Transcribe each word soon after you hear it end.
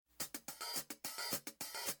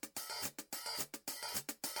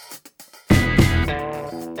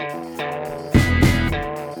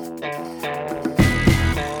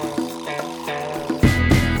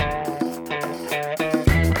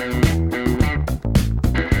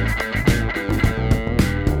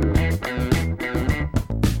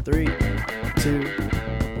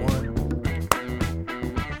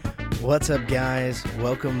What's up, guys?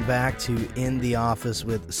 Welcome back to In the Office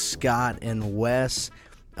with Scott and Wes.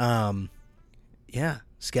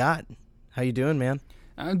 Scott, how you doing, man?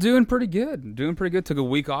 I'm doing pretty good. Took a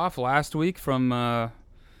week off last week from the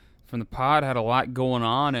pod. Had a lot going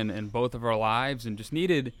on in both of our lives, and just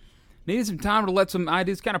needed some time to let some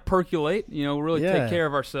ideas kind of percolate. Really take care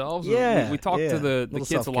of ourselves. We talked to the kids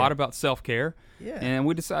self-care. A lot about self-care, and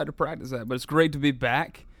we decided to practice that. But it's great to be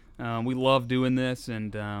back. We love doing this,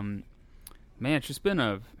 and man, it's just been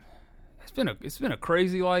a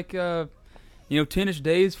crazy 10-ish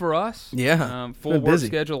days for us. Yeah, full work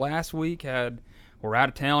schedule last week. We're out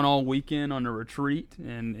of town all weekend on a retreat,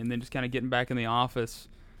 and then just kind of getting back in the office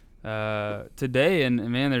today.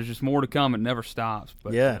 And man, there's just more to come. It never stops.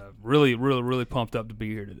 But really, really, really pumped up to be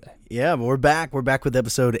here today. Yeah, but we're back. We're back with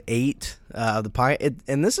episode 8 of the pie,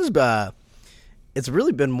 and this is it's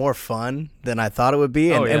really been more fun than I thought it would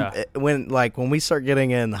be. And, when we start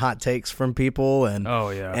getting in hot takes from people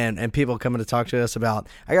and people coming to talk to us about,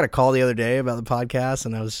 I got a call the other day about the podcast,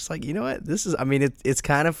 and I was just like, you know what, it's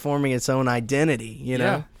kind of forming its own identity, you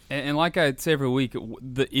know? And like I say every week,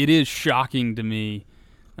 it is shocking to me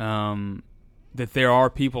that there are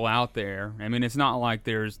people out there. I mean, it's not like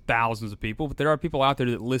there's thousands of people, but there are people out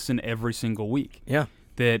there that listen every single week. Yeah.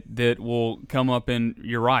 That will come up and,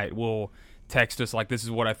 you're right, will text us like, this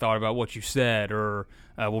is what I thought about what you said, or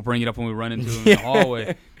we'll bring it up when we run into them in the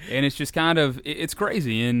hallway. And it's just kind of, it's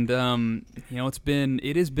crazy. And,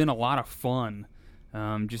 it has been a lot of fun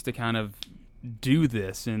just to kind of do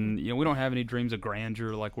this. And, we don't have any dreams of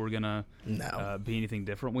grandeur, like we're going to be anything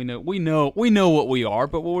different. We know what we are,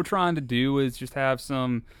 but what we're trying to do is just have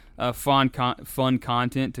some fun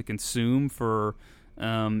content to consume for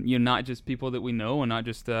not just people that we know, and not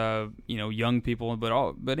just young people,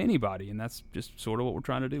 but anybody, and that's just sort of what we're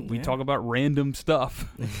trying to do. We talk about random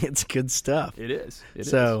stuff. It's good stuff. It is.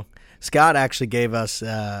 So Scott actually gave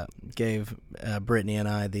Brittany and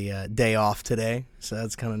I the day off today, so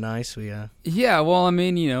that's kind of nice. We we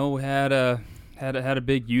had a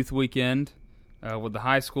big youth weekend with the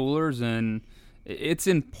high schoolers, and it's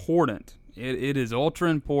important. It is ultra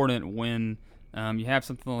important when you have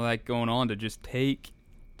something like going on to just take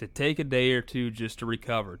a day or two just to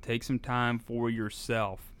recover. Take some time for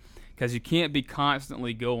yourself, because you can't be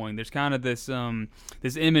constantly going. There's kind of this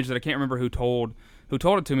image that I can't remember who told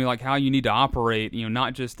it to me, like how you need to operate,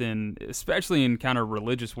 not just especially in kind of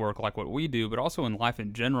religious work like what we do, but also in life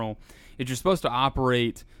in general. Is you're supposed to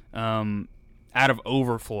operate out of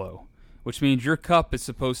overflow, which means your cup is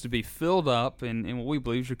supposed to be filled up, and what we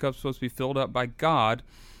believe is your cup's supposed to be filled up by God.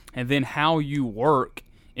 And then how you work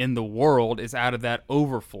in the world is out of that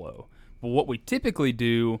overflow. But what we typically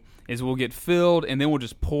do is we'll get filled, and then we'll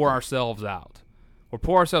just pour ourselves out.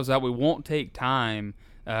 We won't take time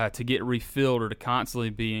to get refilled or to constantly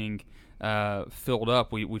being filled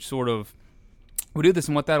up. We do this,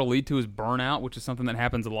 and what that'll lead to is burnout, which is something that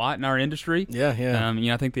happens a lot in our industry. Yeah.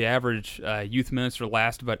 I think the average youth minister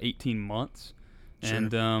lasts about 18 months. Sure.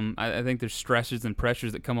 And I think there's stresses and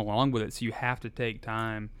pressures that come along with it, so you have to take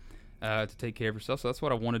time to take care of yourself. So that's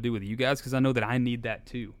what I want to do with you guys, because I know that I need that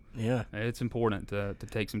too. Yeah. It's important to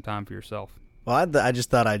take some time for yourself. Well, I just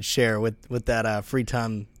thought I'd share with that free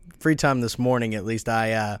time this morning. At least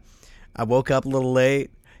I woke up a little late,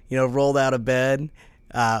 rolled out of bed,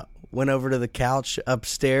 went over to the couch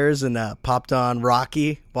upstairs and popped on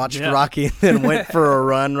Rocky, watched Rocky, and then went for a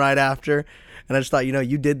run right after. And I just thought,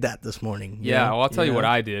 you did that this morning. Well, I'll tell you what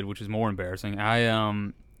I did, which is more embarrassing.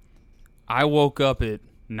 I woke up at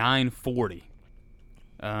 9:40.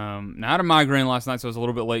 Now, I had a migraine last night, so I was a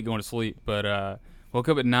little bit late going to sleep. But woke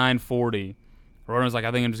up at 9:40. Ronan was like,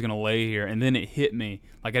 I think I'm just going to lay here. And then it hit me.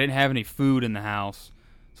 Like, I didn't have any food in the house.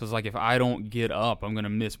 So it's like, if I don't get up, I'm going to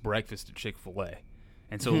miss breakfast at Chick-fil-A.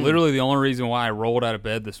 And so literally the only reason why I rolled out of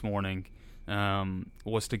bed this morning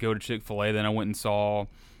was to go to Chick-fil-A. Then I went and saw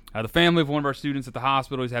the family of one of our students at the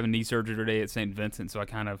hospital. He's having knee surgery today at St. Vincent. So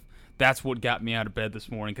that's what got me out of bed this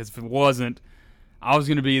morning. Because if it wasn't, I was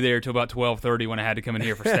going to be there till about 12:30 when I had to come in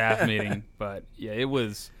here for staff meeting. But, it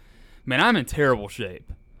was – man, I'm in terrible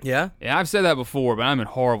shape. Yeah? Yeah, I've said that before, but I'm in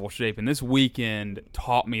horrible shape. And this weekend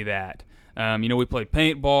taught me that. We played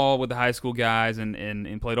paintball with the high school guys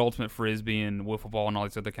and played ultimate frisbee and wiffle ball and all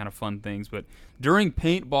these other kind of fun things. But during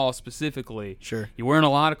paintball specifically, sure, you're wearing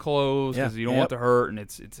a lot of clothes because you don't want to hurt, and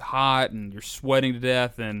it's hot, and you're sweating to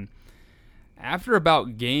death. And after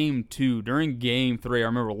about game 2, during game 3, I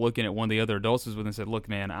remember looking at one of the other adults with and said, look,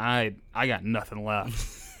 man, I got nothing left.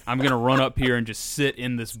 I'm going to run up here and just sit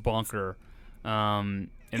in this bunker.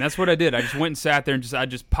 And that's what I did. I just went and sat there and I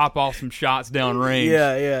just pop off some shots down range.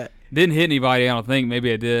 Yeah. Didn't hit anybody, I don't think.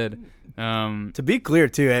 Maybe I did. To be clear,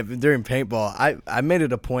 too, during paintball, I made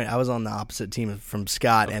it a point. I was on the opposite team from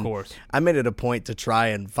Scott, of course. I made it a point to try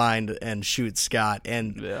and find and shoot Scott,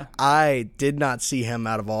 and I did not see him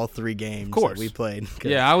out of all 3 games that we played.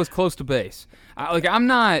 Yeah, I was close to base. I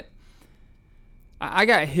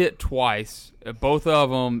got hit twice. Both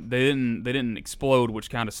of them, they didn't explode,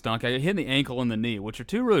 which kind of stunk. I got hit in the ankle and the knee, which are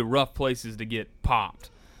 2 really rough places to get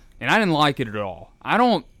popped, and I didn't like it at all. I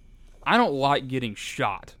don't like getting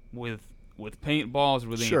shot with paintballs or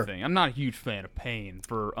with anything. I'm not a huge fan of pain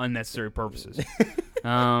for unnecessary purposes.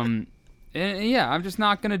 And yeah, I'm just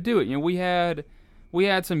not going to do it. You know, we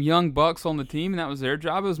had some young bucks on the team, and that was their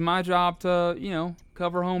job. It was my job to,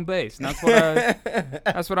 cover home base, and that's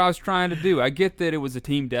what I was trying to do. I get that it was a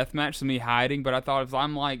team deathmatch, so me hiding, but I thought if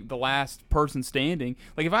I'm like the last person standing,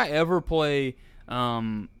 like if I ever play,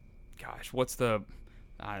 I'm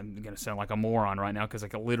gonna sound like a moron right now because I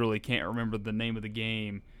literally can't remember the name of the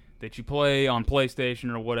game that you play on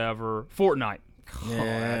PlayStation or whatever. Fortnite.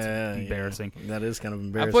 That's embarrassing. Yeah. That is kind of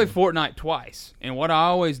embarrassing. I played Fortnite twice, and what I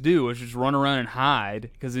always do is just run around and hide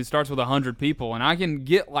because it starts with 100 people, and I can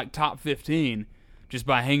get like top 15 just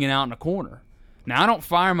by hanging out in a corner. Now, I don't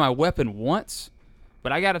fire my weapon once,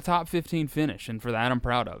 but I got a top 15 finish, and for that, I'm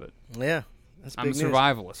proud of it. Yeah, that's big news. I'm a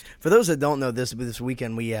survivalist. For those that don't know, this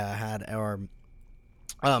weekend we had our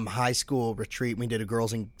high school retreat. We did a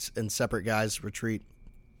girls and separate guys retreat.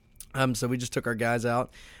 So we just took our guys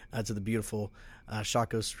out to the beautiful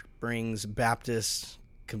Chaco Springs Baptist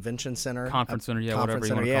Convention Center. Conference Center, whatever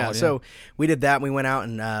you want to call it. So we did that. We went out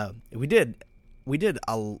and we did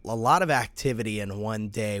a lot of activity in one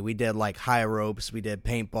day. We did like high ropes. We did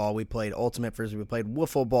paintball. We played ultimate frisbee. We played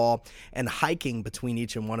wiffle ball and hiking between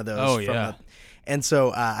each and one of those. Oh, yeah. And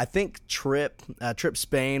so I think Trip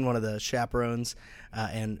Spain, one of the chaperones,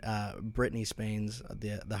 and Brittany Spain's,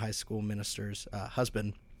 the high school minister's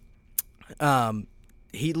husband,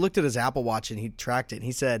 he looked at his Apple Watch and he tracked it. And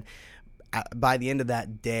he said by the end of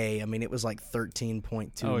that day, I mean, it was like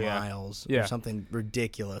 13.2 miles or something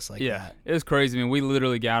ridiculous like that. It was crazy. I mean, we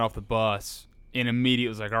literally got off the bus and immediately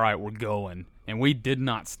was like, all right, we're going. And we did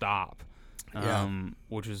not stop,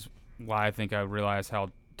 which is why I think I realized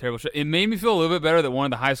how terrible. It made me feel a little bit better that one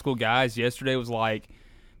of the high school guys yesterday was like,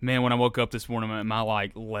 man, when I woke up this morning, my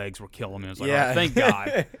legs were killing me. I was like, oh, thank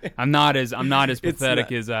God, I'm not as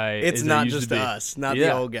pathetic as I. It's as not I used just to be. us, not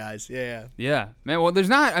the old guys. Yeah, man. Well, there's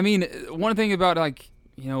not. I mean, one thing about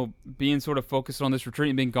being sort of focused on this retreat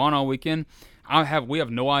and being gone all weekend, we have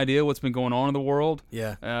no idea what's been going on in the world.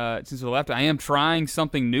 Yeah. Since we left, I am trying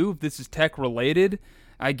something new. If this is tech related,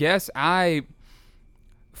 I guess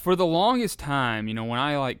for the longest time, when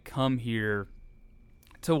I come here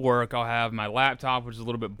to work, I'll have my laptop, which is a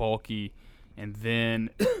little bit bulky, and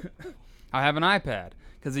then I'll have an iPad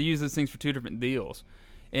because I use those things for 2 different deals.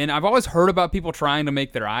 And I've always heard about people trying to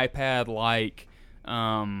make their iPad like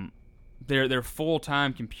their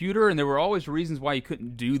full-time computer, and there were always reasons why you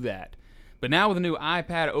couldn't do that. But now with the new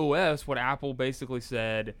iPad OS, what Apple basically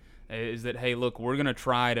said is that, hey, look, we're going to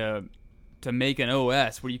try to make an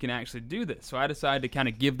OS where you can actually do this. So I decided to kind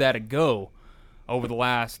of give that a go. Over the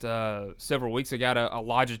last several weeks, I got a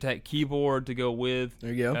Logitech keyboard to go with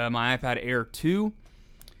there you go. My iPad Air 2.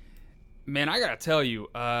 Man, I gotta tell you,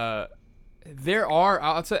 there are.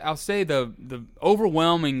 I'll say the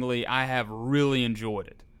overwhelmingly, I have really enjoyed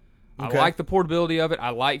it. Okay. I like the portability of it. I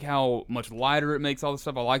like how much lighter it makes all this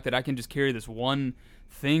stuff. I like that I can just carry this one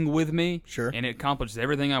thing with me, and it accomplishes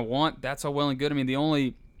everything I want. That's all well and good. I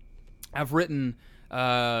mean, I've written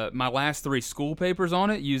my last 3 school papers on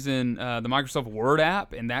it using the Microsoft Word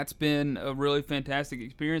app, and that's been a really fantastic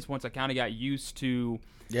experience once I kind of got used to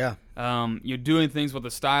doing things with the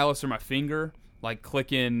stylus or my finger, like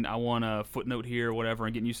clicking, I want a footnote here or whatever,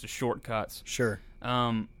 and getting used to shortcuts. Sure.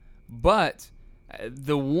 But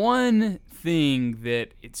the one thing that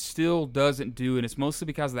it still doesn't do, and it's mostly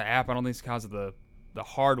because of the app, I don't think it's because of the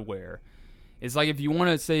hardware, it's like if you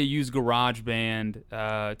want to, say, use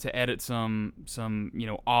GarageBand to edit some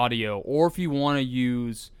audio, or if you want to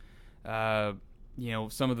use some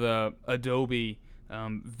of the Adobe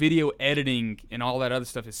video editing and all that other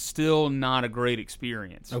stuff, is still not a great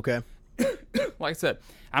experience. Okay. Like I said,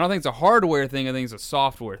 I don't think it's a hardware thing. I think it's a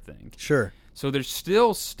software thing. Sure. So there's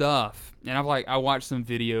still stuff, and I watched some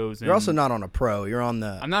videos. And you're also not on a pro. You're on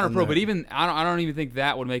the. I'm not a pro, but even I don't even think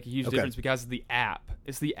that would make a huge difference because of the app.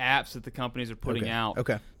 It's the apps that the companies are putting out.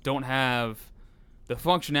 Don't have the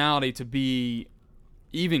functionality to be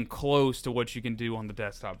even close to what you can do on the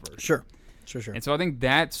desktop version. Sure. And so I think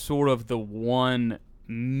that's sort of the one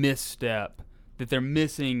misstep that they're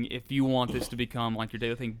missing if you want this to become like your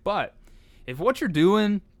daily thing. But if what you're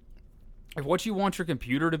doing if what you want your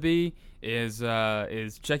computer to be is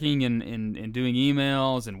checking and doing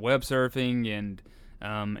emails and web surfing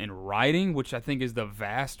and writing, which I think is the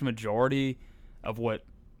vast majority of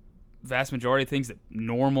things that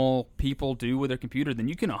normal people do with their computer, then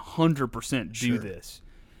you can 100% do this.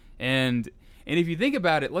 And if you think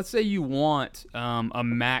about it, let's say you want a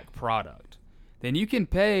Mac product, then you can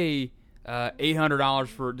pay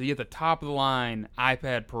 $800 to get the top of the line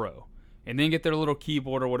iPad Pro, and then get their little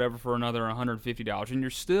keyboard or whatever for another $150, and you're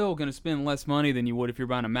still going to spend less money than you would if you're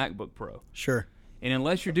buying a MacBook Pro. Sure. And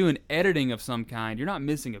unless you're doing editing of some kind, you're not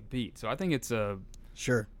missing a beat. So I think it's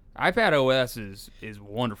sure. iPad OS is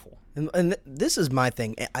wonderful. And this is my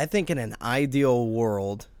thing. I think in an ideal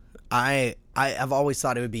world, I've always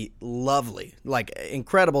thought it would be lovely, like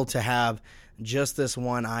incredible to have just this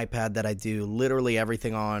one iPad that I do literally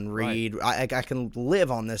everything on, read. Right. I can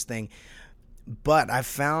live on this thing. But I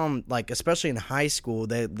found, like, especially in high school,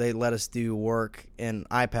 they let us do work in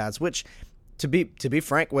iPads, which, to be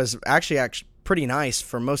frank, was actually pretty nice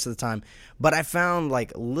for most of the time. But I found,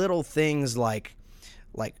 like, little things like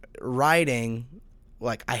writing.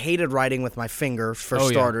 Like, I hated writing with my finger for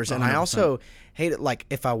starters, and I also hated, like,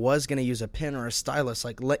 if I was going to use a pen or a stylus,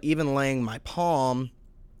 like even laying my palm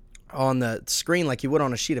on the screen like you would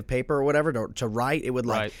on a sheet of paper or whatever to write, it would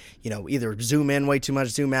either zoom in way too much,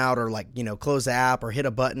 zoom out, or close the app or hit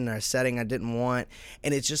a button or a setting I didn't want.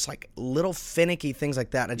 And it's just like little finicky things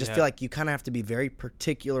like that. I just feel like you kind of have to be very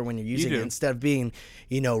particular when you're using it instead of being,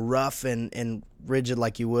 rough and rigid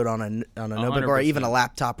like you would on a notebook 100%. Or even a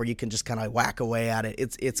laptop where you can just kind of whack away at it.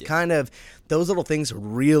 It's kind of those little things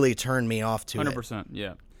really turn me off to 100%,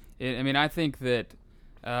 yeah. I think that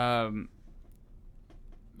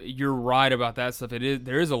you're right about that stuff.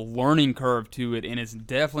 There is a learning curve to it, and it's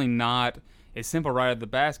definitely not as simple right out of the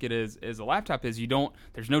basket as a laptop is. There's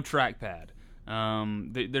no trackpad.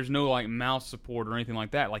 There's no mouse support or anything like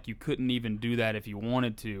that. Like, you couldn't even do that if you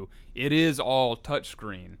wanted to. It is all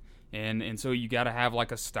touchscreen, and so you got to have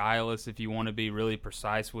like a stylus if you want to be really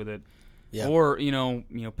precise with it. Yeah. Or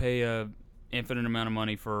pay a infinite amount of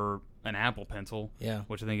money for an Apple Pencil,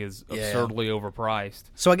 which I think is absurdly overpriced.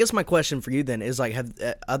 So I guess my question for you then is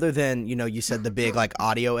other than you said the big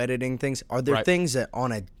audio editing things, are there things that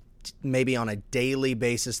maybe on a daily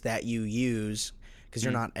basis that you use, because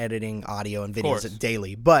you're not editing audio and videos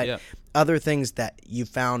daily, but other things that you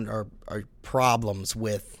found are problems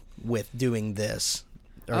with doing this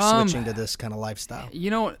or switching to this kind of lifestyle?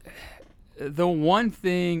 The one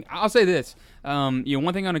thing I'll say this.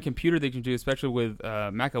 One thing on a computer that you can do, especially with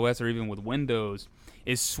Mac OS or even with Windows,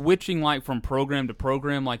 is switching from program to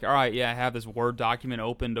program. Like, all right, I have this Word document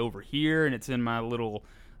opened over here, and it's in my little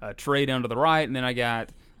tray down to the right, and then I got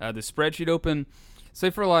the spreadsheet open. Say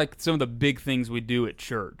for some of the big things we do at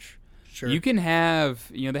church. Sure. You can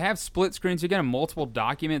have, they have split screens. You can have multiple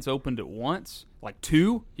documents opened at once,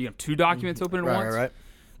 two. You have two documents open at once. Right.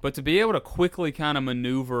 But to be able to quickly kind of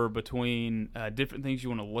maneuver between different things you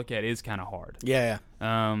want to look at is kind of hard. Yeah.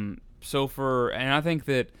 And I think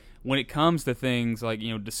that when it comes to things like,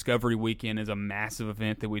 Discovery Weekend is a massive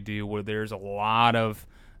event that we do where there's a lot of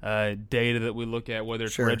data that we look at, whether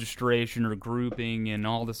it's registration or grouping and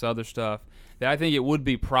all this other stuff, that I think it would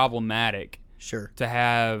be problematic to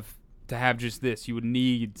have just this. You would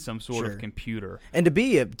need some sort of computer. And to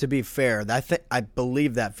be fair, I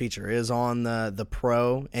believe that feature is on the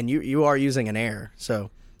Pro, and you are using an Air.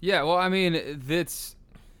 So yeah, well,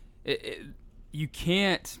 you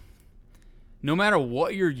can't. No matter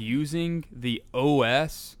what you're using, the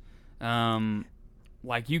OS,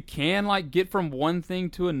 you can get from one thing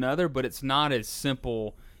to another, but it's not as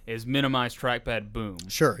simple as minimize trackpad boom.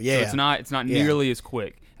 Sure, yeah. So it's not nearly as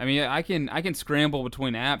quick. I can scramble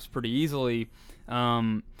between apps pretty easily,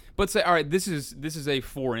 but say, all right, this is a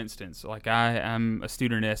for instance. I'm a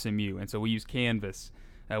student at SMU, and so we use Canvas,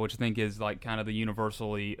 which I think is kind of the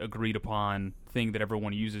universally agreed upon thing that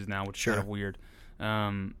everyone uses now, which is kind of weird.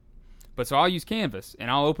 But so I'll use Canvas,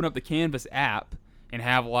 and I'll open up the Canvas app and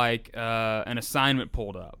have an assignment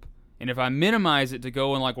pulled up. And if I minimize it to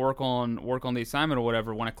go and work on the assignment or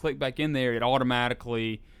whatever, when I click back in there, it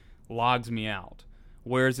automatically logs me out.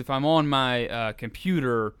 Whereas if I'm on my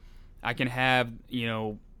computer, I can have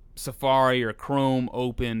Safari or Chrome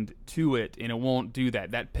opened to it, and it won't do that.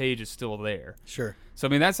 That page is still there. Sure. So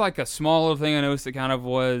that's a small little thing I noticed that kind of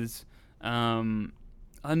was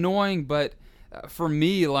annoying. But for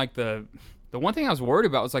me, the one thing I was worried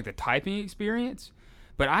about was the typing experience.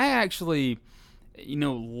 But I actually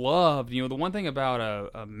loved the one thing about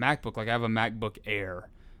a MacBook. I have a MacBook Air.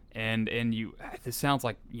 And this sounds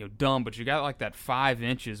dumb, but you got that 5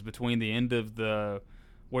 inches between the end of the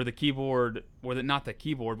where the keyboard, not the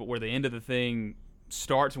keyboard, but where the end of the thing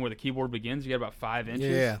starts and where the keyboard begins. You get about 5 inches.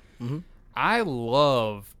 Yeah. Mm-hmm. I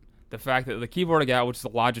love the fact that the keyboard I got, which is a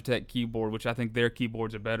Logitech keyboard, which I think their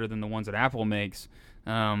keyboards are better than the ones that Apple makes.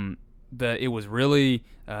 It was really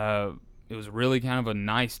kind of a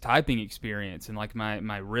nice typing experience, and like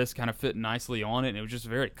my wrist kind of fit nicely on it, and it was just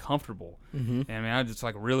very comfortable. Mm-hmm. And I mean, I just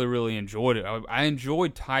like really, really enjoyed it. I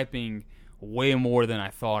enjoyed typing way more than I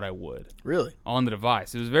thought I would. Really? On the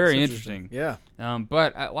device. It was very interesting. Yeah.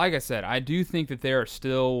 But like I said, I do think that there are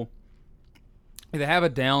still. They have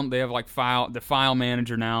like the file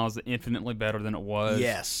manager now is infinitely better than it was.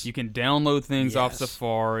 Yes. You can download things off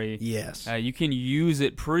Safari. Yes. You can use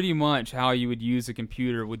it pretty much how you would use a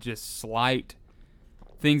computer with just slight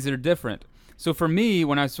things that are different. So for me,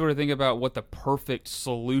 when I sort of think about what the perfect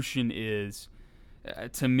solution is,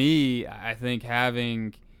 to me, I think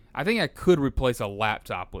I could replace a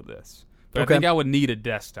laptop with this. But I think I would need a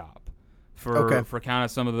desktop for kind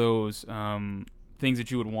of some of those things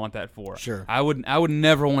that you would want that for. Sure. I would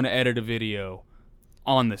never want to edit a video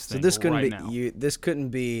on this thing. So this couldn't right be now.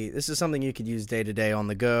 This is something you could use day to day on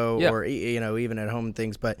the go, or even at home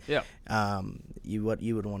things. But you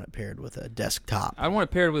would want it paired with a desktop. I want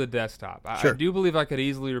it paired with a desktop. Sure. I do believe I could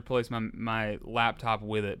easily replace my laptop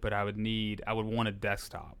with it, but I would want a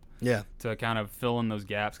desktop. Yeah. To kind of fill in those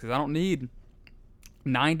gaps, because I don't need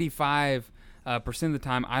 95% of the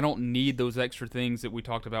time. I don't need those extra things that we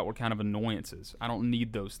talked about were kind of annoyances. I don't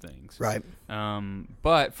need those things. Right.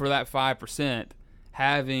 But for that 5%,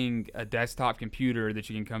 having a desktop computer that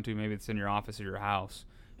you can come to, maybe it's in your office or your house,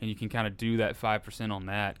 and you can kind of do that 5% on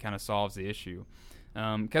that, kind of solves the issue.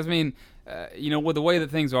 Because, I mean, with the way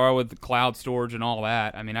that things are with the cloud storage and all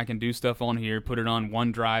that, I mean, I can do stuff on here, put it on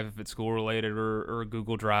OneDrive if it's school-related or a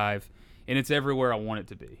Google Drive, and it's everywhere I want it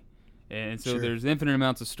to be. And so there's infinite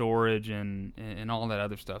amounts of storage and all that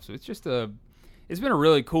other stuff. So it's just it's been a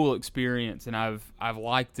really cool experience, and I've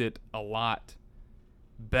liked it a lot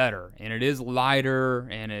better. And it is lighter,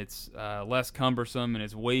 and it's less cumbersome, and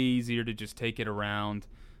it's way easier to just take it around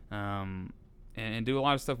and do a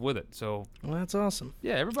lot of stuff with it. So that's awesome.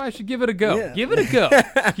 Yeah, everybody should give it a go. Yeah. Give it a go.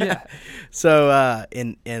 Yeah. So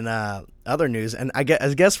in other news, and I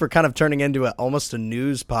guess we're kind of turning into almost a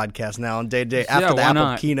news podcast now on day to day. After the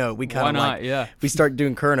Apple keynote, we kind of we start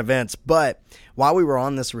doing current events. But while we were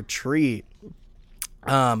on this retreat,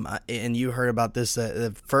 and you heard about this,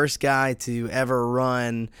 the first guy to ever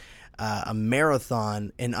run a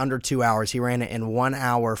marathon in under 2 hours. He ran it in 1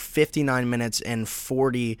 hour, 59 minutes, and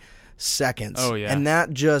 40 seconds. Oh, yeah. And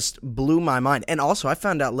that just blew my mind. And also, I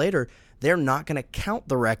found out later, they're not going to count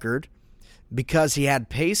the record because he had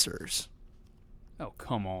pacers. Oh,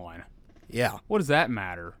 come on. Yeah. What does that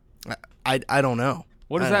matter? I don't know.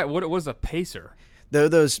 What is that? What is a pacer?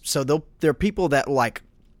 They're people that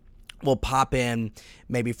will pop in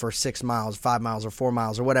maybe for 6 miles, 5 miles, or 4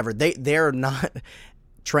 miles, or whatever. They're not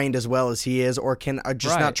trained as well as he is, or are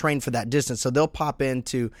just not trained for that distance. So they'll pop in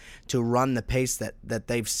to run the pace that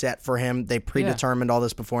they've set for him. They predetermined all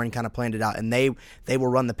this before and kind of planned it out, and they will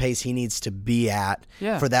run the pace he needs to be at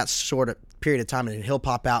for that sort of period of time, and then he'll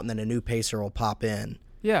pop out, and then a new pacer will pop in.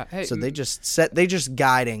 Yeah. Hey, so they just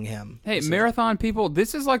guiding him. Hey, marathon people,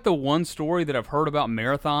 this is like the one story that I've heard about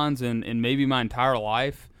marathons in maybe my entire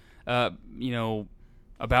life.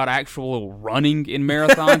 About actual running in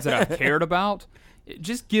marathons that I've cared about.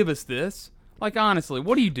 Just give us this. Like, honestly,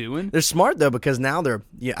 what are you doing? They're smart, though, because now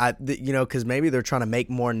because maybe they're trying to make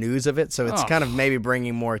more news of it, so it's kind of maybe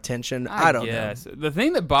bringing more attention. I don't know. The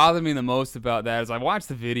thing that bothered me the most about that is I watched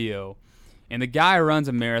the video, and the guy runs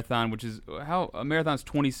a marathon, which is a marathon's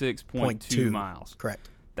 26.2 miles. Correct.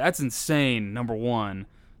 That's insane, number one.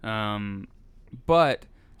 But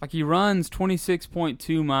like, he runs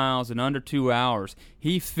 26.2 miles in under 2 hours.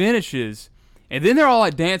 He finishes. And then they're all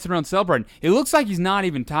like dancing around celebrating. It looks like he's not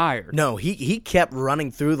even tired. No, he kept running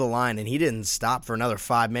through the line, and he didn't stop for another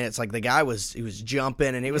 5 minutes. Like, the guy was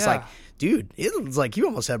jumping, and it was like, dude, it was like you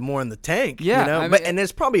almost had more in the tank. Yeah, you know? And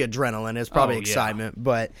it's probably adrenaline, it's probably excitement,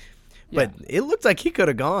 but it looked like he could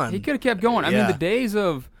have gone. He could have kept going. I mean, the days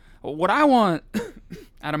of what I want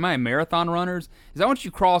out of my marathon runners is I want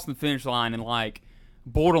you crossing the finish line and like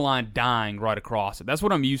borderline dying right across it. That's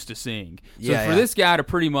what I'm used to seeing. So for this guy to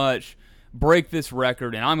pretty much break this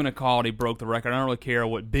record, and I'm going to call it he broke the record. I don't really care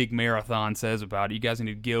what Big Marathon says about it. You guys need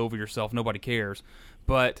to get over yourself. Nobody cares.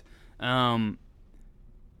 But, the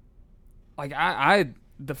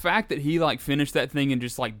fact that he, like, finished that thing and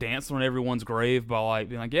just, like, danced on everyone's grave by, like,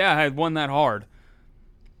 being like, yeah, I won that hard.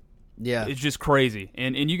 Yeah. It's just crazy.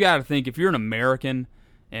 And you got to think, if you're an American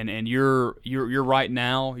and you're right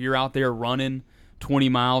now, you're out there running 20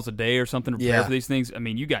 miles a day or something to prepare for these things, I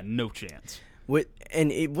mean, you got no chance.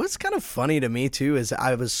 And what's kind of funny to me too is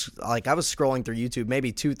I was scrolling through YouTube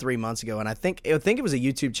maybe 2-3 months ago, and I think it was a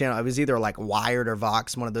YouTube channel. It was either like Wired or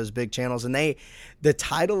Vox, one of those big channels, and the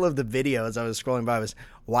title of the video as I was scrolling by was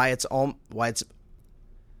why it's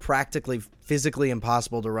practically physically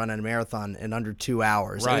impossible to run a marathon in under 2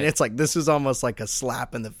 hours. Right. And it's like this is almost like a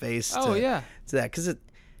slap in the face to that, because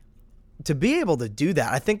to be able to do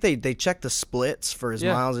that, I think they check the splits for his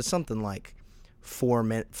miles. It's something like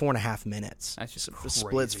 4.5 minutes. That's just crazy.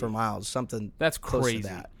 Splits for miles, something that's close crazy.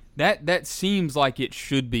 to that. That seems like it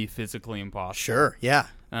should be physically impossible. Sure, yeah.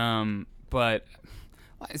 But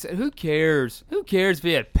like I said, who cares? Who cares if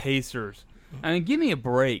he had pacers? I mean, give me a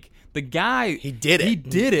break. The guy, he did it. He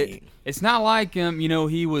did it. It's not like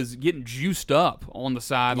he was getting juiced up on the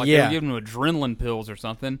side, like they were giving him adrenaline pills or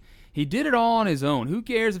something. He did it all on his own. Who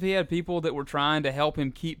cares if he had people that were trying to help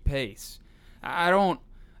him keep pace?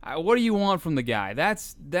 What do you want from the guy?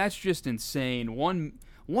 That's just insane.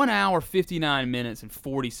 1 hour, 59 minutes, and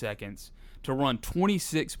 40 seconds to run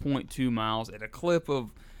 26.2 miles at a clip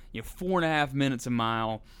of 4.5 minutes a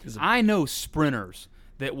mile. I know sprinters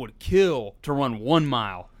that would kill to run 1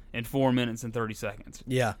 mile in 4 minutes and 30 seconds.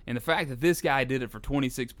 Yeah. And the fact that this guy did it for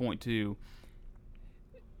 26.2,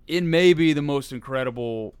 it may be the most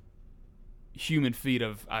incredible human feat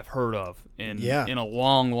I've heard of in a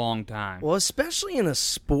long, long time. Well, especially in a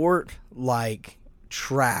sport like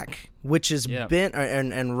track, which has been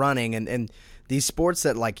and running and these sports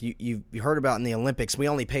that like you heard about in the Olympics, we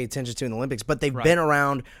only pay attention to in the Olympics, but they've been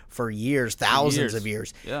around for years, thousands of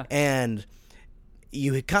years. Yeah. And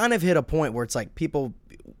you kind of hit a point where it's like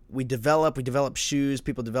we develop shoes,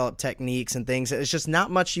 people develop techniques and things. It's just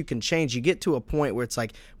not much you can change. You get to a point where it's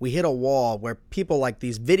like we hit a wall where people like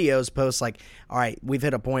these videos post like, all right, we've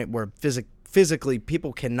hit a point where physically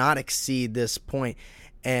people cannot exceed this point.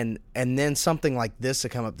 And then something like this to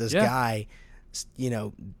come up, this guy,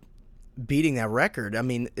 beating that record. I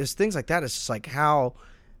mean, it's things like that. It's just like how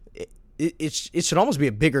it should almost be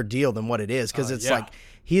a bigger deal than what it is, because it's like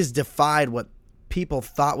he's defied what people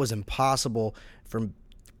thought was impossible from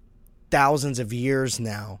thousands of years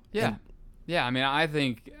now. Yeah. I mean, I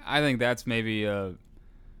think that's maybe a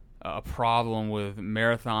problem with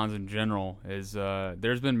marathons in general. Is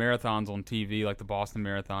there's been marathons on TV like the Boston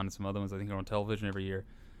Marathon and some other ones I think are on television every year.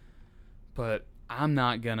 But I'm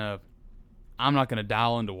not gonna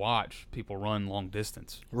dial in to watch people run long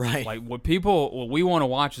distance. Right. Like what we want to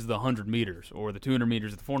watch is the 100 meters or the 200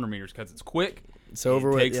 meters or the 400 meters because it's quick. It's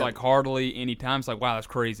over. It takes like hardly any time. It's like, wow, that's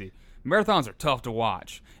crazy. Marathons are tough to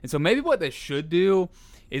watch. And so maybe what they should do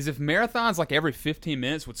is if marathons like every 15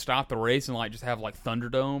 minutes would stop the race and like just have like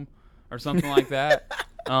Thunderdome or something like that.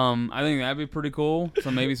 I think that'd be pretty cool.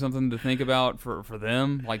 So maybe something to think about for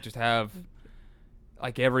them. Like just have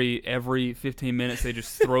like every 15 minutes they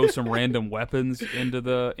just throw some random weapons into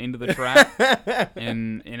the track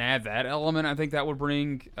and add that element. I think that would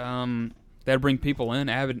bring people in.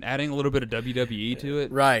 Adding a little bit of WWE to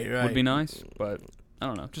it would be nice. But I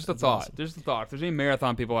don't know. Just a thought. Awesome. Just a thought. If there's any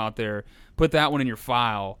marathon people out there, put that one in your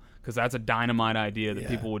file because that's a dynamite idea that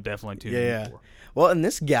people would definitely tune in for. Well, and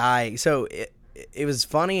this guy, so it was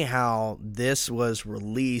funny how this was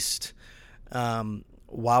released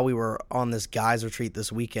while we were on this guys retreat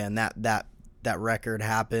this weekend. That record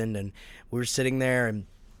happened, and we were sitting there, and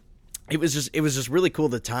it was just really cool,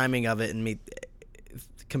 the timing of it, and me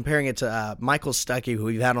comparing it to Michael Stuckey, who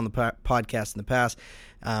we've had on the podcast in the past.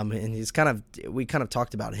 And we kind of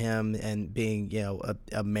talked about him and being,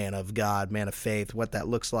 a man of God, man of faith, what that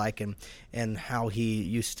looks like, and how he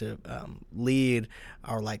used to lead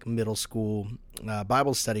our like middle school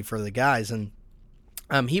Bible study for the guys. And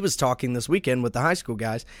he was talking this weekend with the high school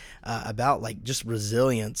guys about like just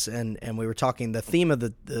resilience, and we were talking. The theme of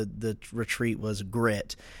the retreat was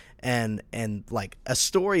grit. And like a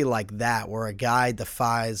story like that where a guy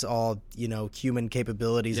defies all human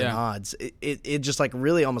capabilities and odds, it just like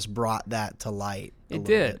really almost brought that to light. It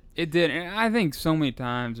did, and I think so many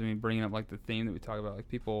times. I mean, bringing up like the theme that we talk about, like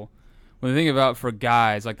people when they think about for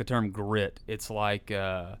guys, like the term grit, it's like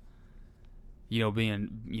being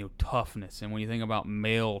toughness, and when you think about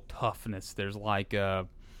male toughness, there's like a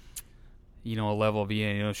level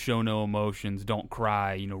of, show no emotions, don't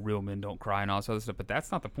cry, real men don't cry and all this other stuff. But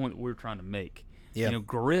that's not the point that we're trying to make. Yeah.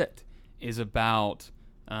 Grit is about,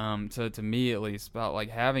 to me at least, about like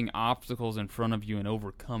having obstacles in front of you and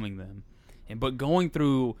overcoming them. But going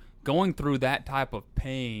through that type of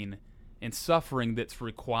pain and suffering that's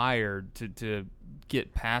required to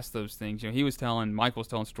get past those things. Michael was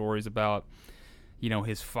telling stories about,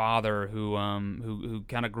 his father who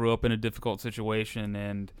kind of grew up in a difficult situation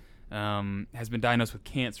and has been diagnosed with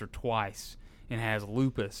cancer twice and has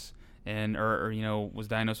lupus, and or was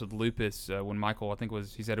diagnosed with lupus when Michael, I think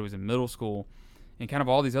he said it was in middle school, and kind of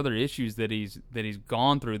all these other issues that he's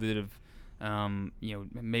gone through that have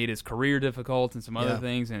made his career difficult and some other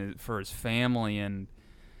things, and for his family.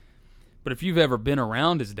 But if you've ever been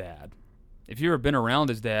around his dad,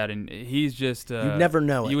 and he's just you'd never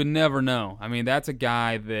know it. You would never know. I mean, that's a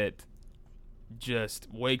guy that just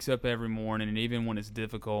wakes up every morning, and even when it's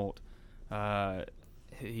difficult,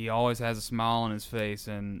 he always has a smile on his face,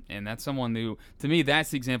 and that's someone who, to me,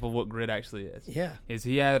 that's the example of what grit actually is. Yeah. Is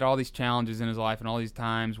he had all these challenges in his life and all these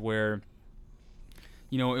times where,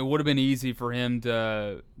 it would have been easy for him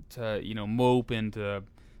to mope and to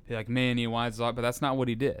be like, man, why is that? But that's not what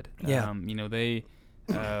he did. Yeah.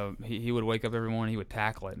 He would wake up every morning, he would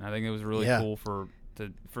tackle it, and I think it was really cool for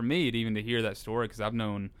me even to hear that story, because I've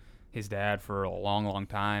known his dad for a long, long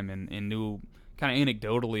time and knew kind of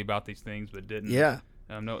anecdotally about these things, but didn't. Yeah.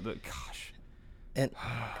 Gosh.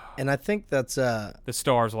 And I think that's the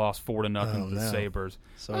Stars lost 4-0 to the Sabres.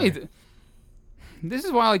 Sorry. This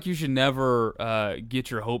is why you should never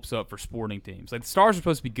get your hopes up for sporting teams. The Stars are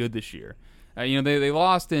supposed to be good this year. They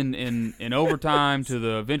lost in overtime to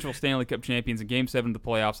the eventual Stanley Cup champions in Game 7 of the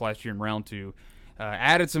playoffs last year in Round 2.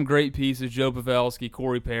 Added some great pieces, Joe Pavelski,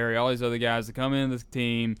 Corey Perry, all these other guys to come into the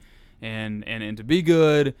team and to be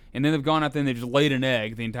good. And then they've gone out there and they just laid an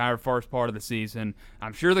egg the entire first part of the season.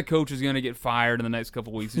 I'm sure the coach is going to get fired in the next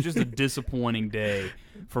couple of weeks. It's just a disappointing day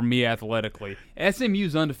for me athletically.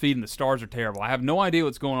 SMU's undefeated and the Stars are terrible. I have no idea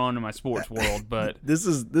what's going on in my sports world, but this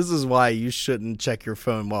is why you shouldn't check your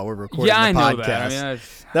phone while we're recording the I podcast. Know that. I mean,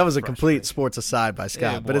 that was a complete sports aside by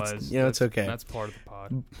Scott, but it's okay. That's part of the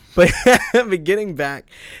pod. But getting back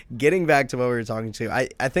to what we were talking to,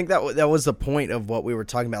 I think that was the point of what we were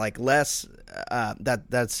talking about. Les,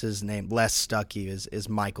 that's his name. Les Stuckey is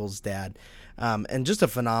Michael's dad, and just a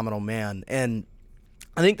phenomenal man. And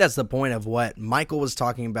I think that's the point of what Michael was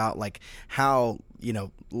talking about, how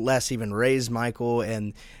Les even raised Michael,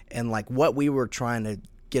 and what we were trying to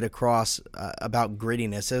get across about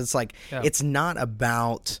grittiness. It's it's not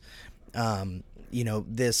about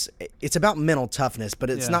it's about mental toughness, but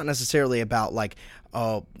it's not necessarily about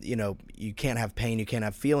you can't have pain, you can't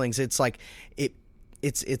have feelings.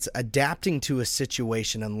 It's adapting to a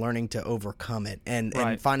situation and learning to overcome it and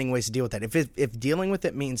finding ways to deal with that. If dealing with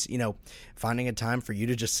it means, finding a time for you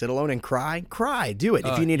to just sit alone and cry, do it.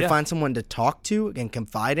 If you need to find someone to talk to and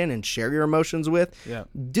confide in and share your emotions with,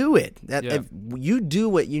 do it. If you do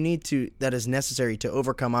what you need to, that is necessary to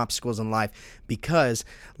overcome obstacles in life, because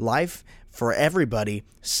life for everybody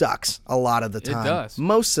sucks a lot of the time. It does.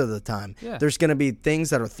 Most of the time. Yeah. There's going to be things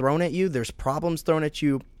that are thrown at you. There's problems thrown at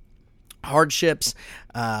you. Hardships,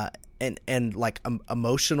 and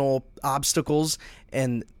emotional obstacles,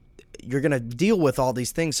 and you're gonna deal with all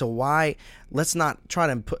these things. So let's not try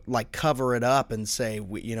to cover it up and say,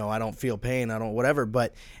 I don't feel pain, I don't whatever.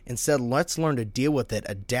 But instead, let's learn to deal with it,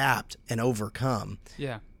 adapt, and overcome.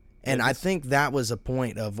 Yeah. And I think that was a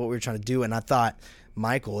point of what we were trying to do. And I thought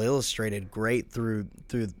Michael illustrated great through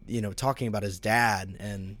talking about his dad.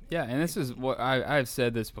 And this is what I've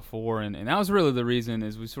said this before, and that was really the reason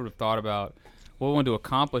is we sort of thought about what we wanted to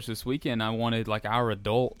accomplish this weekend. I wanted our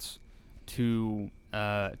adults to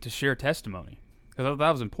share testimony, because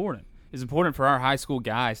that was important. It's important for our high school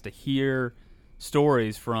guys to hear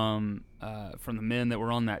stories from the men that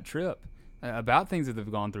were on that trip about things that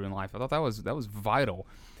they've gone through in life. I thought that was vital,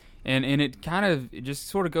 and it kind of just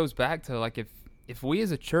sort of goes back to if we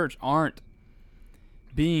as a church aren't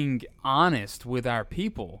being honest with our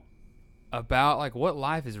people about what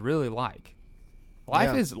life is really like.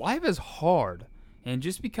 Life is hard, and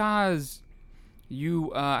just because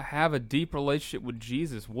you have a deep relationship with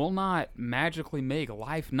Jesus will not magically make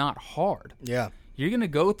life not hard. Yeah. You're going to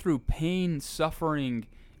go through pain, suffering,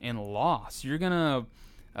 and loss. You're going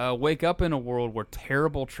to wake up in a world where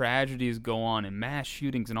terrible tragedies go on and mass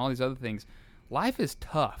shootings and all these other things. Life is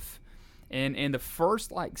tough. And the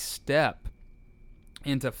first step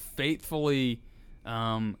into faithfully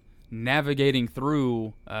navigating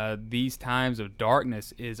through these times of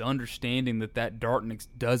darkness is understanding that darkness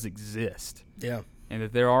does exist. Yeah. And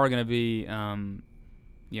that there are going to be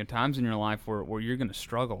times in your life where you're going to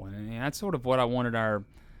struggle. And that's sort of what I wanted our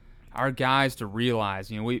guys to realize.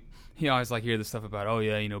 He always hear this stuff about,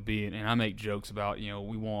 being, and I make jokes about, we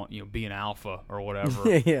want, be an alpha or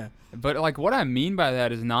whatever. Yeah. But what I mean by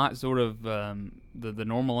that is not sort of the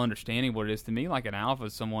normal understanding of what it is. To me, an alpha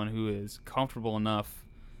is someone who is comfortable enough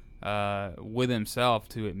with himself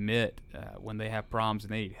to admit when they have problems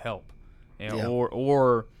and they need help,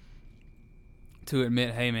 or to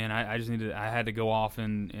admit, hey man, I had to go off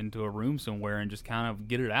into a room somewhere and just kind of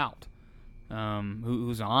get it out.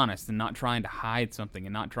 Who's honest and not trying to hide something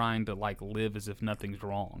and not trying to like live as if nothing's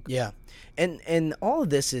wrong. Yeah, and all of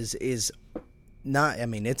this is not. I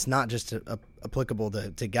mean, it's not just applicable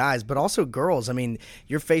to guys, but also girls. I mean,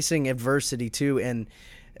 you're facing adversity too, and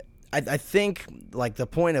I think like the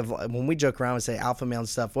point of when we joke around and say alpha male and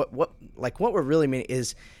stuff, what we're really meaning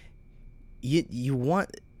is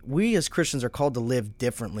we as Christians are called to live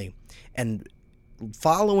differently, and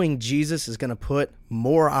following Jesus is going to put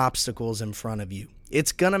more obstacles in front of you.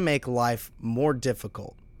 It's going to make life more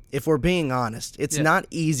difficult. If we're being honest, it's not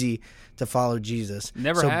easy to follow Jesus.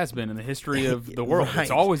 Never has been in the history of the world. Right.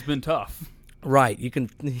 It's always been tough. Right. You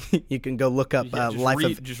can go look up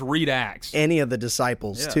just read Acts. Any of the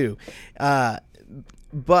disciples too.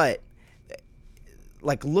 But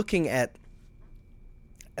like looking at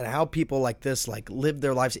how people like this like live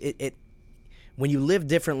their lives, it when you live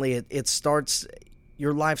differently, it starts,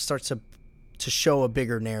 your life starts to show a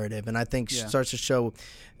bigger narrative, and I think starts to show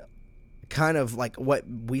kind of like what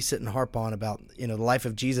we sit and harp on about, the life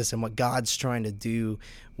of Jesus and what God's trying to do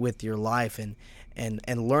with your life, and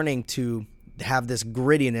learning to have this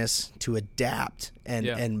grittiness to adapt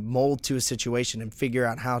and mold to a situation and figure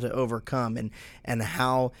out how to overcome and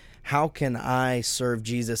how can I serve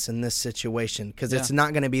Jesus in this situation? Because it's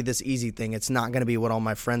not going to be this easy thing. It's not going to be what all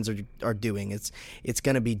my friends are doing. It's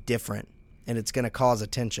going to be different, and it's going to cause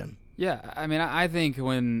attention. Yeah, I mean, I think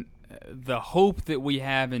when the hope that we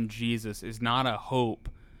have in Jesus is not a hope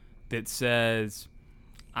that says,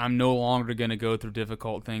 I'm no longer going to go through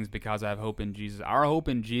difficult things because I have hope in Jesus. Our hope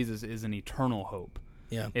in Jesus is an eternal hope.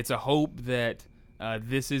 Yeah, it's a hope that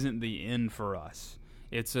this isn't the end for us.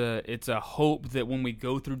 It's a hope that when we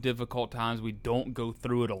go through difficult times, we don't go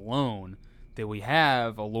through it alone, that we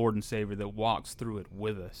have a Lord and Savior that walks through it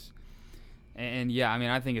with us. And I mean,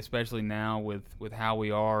 I think especially now with how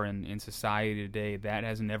we are in society today, that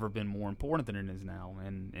has never been more important than it is now.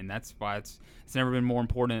 And that's why it's never been more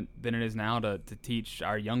important than it is now to teach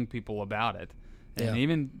our young people about it. And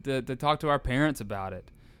even to talk to our parents about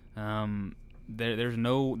it. There's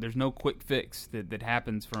no quick fix that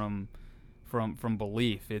happens from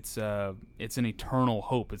belief. It's an eternal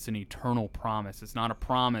hope. It's an eternal promise. It's not a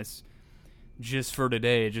promise just for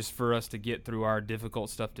today, just for us to get through our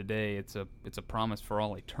difficult stuff today. It's a promise for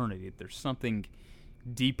all eternity. There's something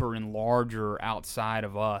deeper and larger outside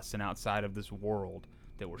of us and outside of this world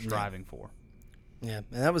that we're striving for. Yeah,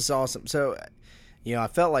 and that was awesome. So, I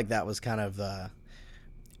felt like that was kind of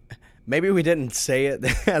maybe we didn't say it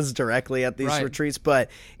as directly at these retreats,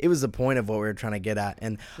 but it was the point of what we were trying to get at.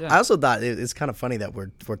 And I also thought it's kind of funny that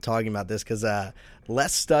we're talking about this because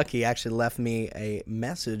Les Stuckey actually left me a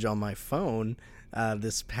message on my phone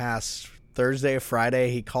this past Thursday or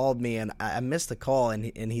Friday. He called me, and I missed the call,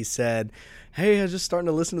 and he said, hey, I was just starting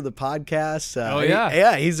to listen to the podcast.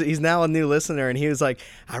 He's now a new listener, and he was like,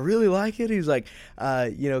 I really like it. He was like,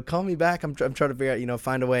 call me back. I'm trying to figure out,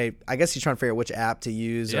 find a way. I guess he's trying to figure out which app to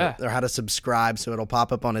use or how to subscribe so it'll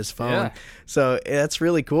pop up on his phone. Yeah. So that's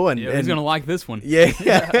really cool. And he's going to like this one.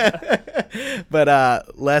 Yeah.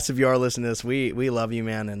 But Les, if you are listening to this, we love you,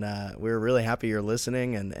 man, and we're really happy you're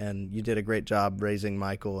listening, and you did a great job raising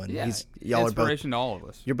Michael. And y'all inspiration are both, to all of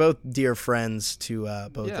us. You're both dear friends to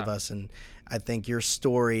both of us, and I think your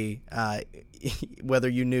story, whether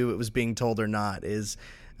you knew it was being told or not, is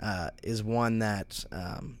one that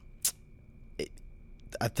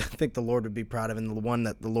I think the Lord would be proud of, and the one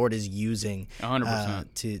that the Lord is using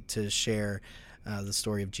 100% to share the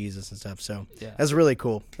story of Jesus and stuff. So that's really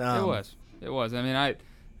cool. It was. I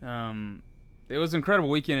mean, it was an incredible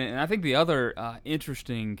weekend, and I think the other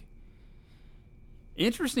interesting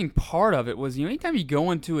part of it was, anytime you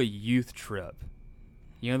go into a youth trip,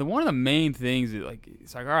 one of the main things is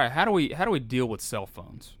it's like, all right, how do we deal with cell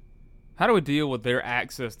phones? How do we deal with their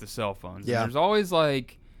access to cell phones? Yeah. And there's always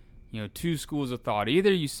two schools of thought.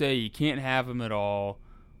 Either you say you can't have them at all,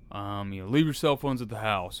 leave your cell phones at the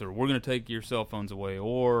house, or we're going to take your cell phones away,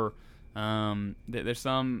 or there's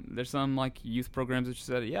some like youth programs that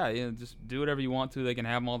said, just do whatever you want to. They can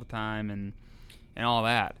have them all the time and all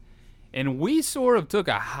that. And we sort of took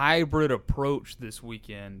a hybrid approach this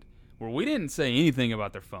weekend, where we didn't say anything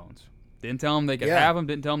about their phones. Didn't tell them they could have them.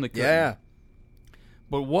 Didn't tell them they couldn't. Yeah.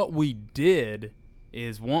 But what we did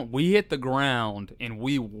is we hit the ground and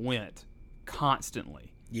we went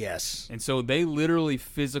constantly. Yes. And so they literally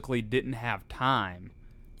physically didn't have time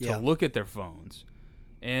to look at their phones.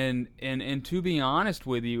 And to be honest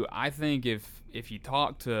with you, I think if you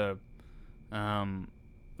talk to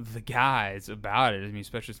the guys about it,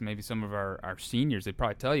 especially maybe some of our seniors, they'd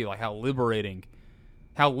probably tell you how liberating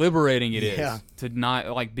how liberating it is to not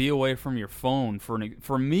like be away from your phone. For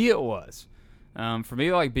me, it was. For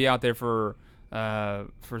me, like be out there for 3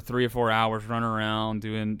 or 4 hours, running around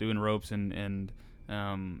doing ropes and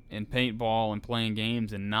paintball and playing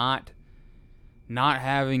games, and not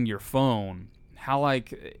having your phone. How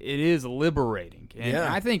like it is liberating, and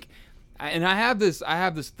I think, and I have this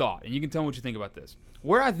thought, and you can tell me what you think about this.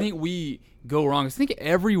 Where I think we go wrong is I think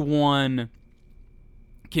everyone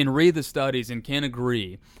can read the studies and can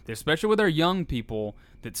agree, that especially with our young people,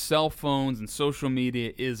 that cell phones and social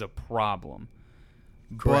media is a problem.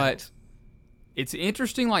 Correct. But it's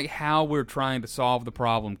interesting like how we're trying to solve the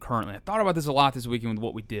problem currently. I thought about this a lot this weekend with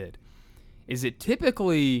what we did. Is it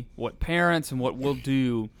typically what parents and what we'll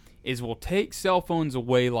do is we'll take cell phones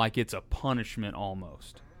away like it's a punishment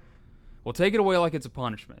almost. We'll take it away like it's a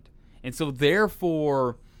punishment. And so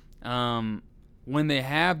therefore, when they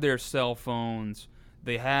have their cell phones,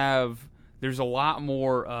 there's a lot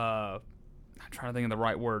more, I'm trying to think of the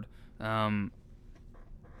right word,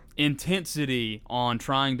 intensity on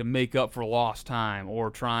trying to make up for lost time,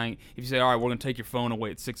 or if you say, all right, we're going to take your phone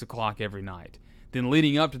away at 6 o'clock every night, then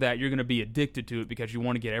leading up to that, you're going to be addicted to it because you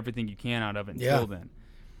want to get everything you can out of it until then.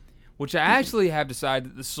 Which I actually have decided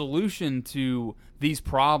that the solution to these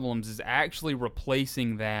problems is actually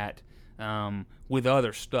replacing that with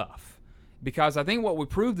other stuff. Because I think what we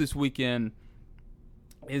proved this weekend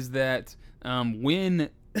is that when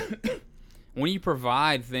you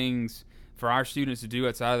provide things for our students to do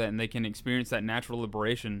outside of that and they can experience that natural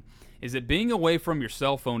liberation, is that being away from your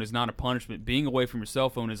cell phone is not a punishment. Being away from your cell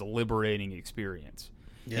phone is a liberating experience.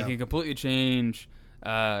 Yeah. It can completely change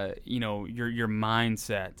your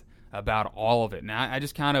mindset about all of it. Now, I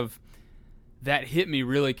just kind of, that hit me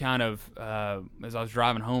really kind of as I was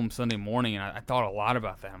driving home Sunday morning, and I thought a lot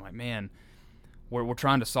about that. I'm like, man, we're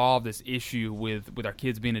trying to solve this issue with our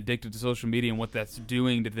kids being addicted to social media and what that's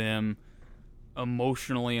doing to them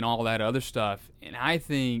emotionally and all that other stuff. And I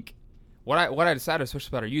think what I decided, especially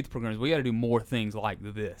about our youth programs, we got to do more things like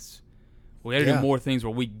this. We got to do more things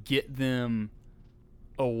where we get them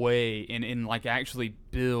away and like actually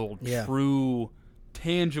build true,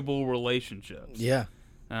 tangible relationships. Yeah,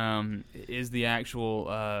 is the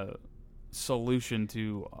actual solution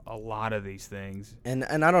to a lot of these things. And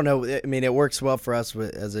I don't know, I mean, it works well for us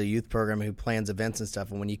as a youth program who plans events and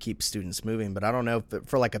stuff, and when you keep students moving, but I don't know if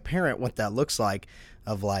for like a parent what that looks like,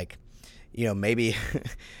 of like, maybe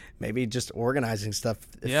just organizing stuff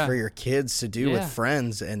for your kids to do with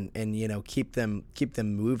friends, and keep them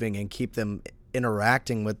moving and keep them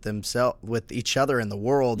interacting with with each other in the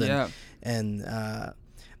world, and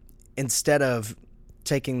instead of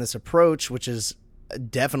taking this approach, which is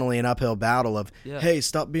definitely an uphill battle of, hey,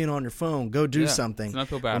 stop being on your phone, go do something. It's an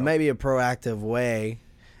uphill battle. Well, maybe a proactive way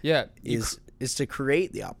is to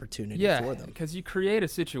create the opportunity for them. Because you create a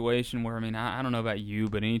situation where, I mean, I don't know about you,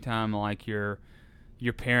 but anytime like your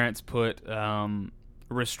parents put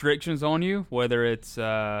restrictions on you, whether it's you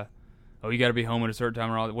got to be home at a certain time,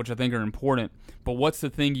 or all, which I think are important, but what's the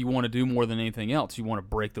thing you want to do more than anything else? You want to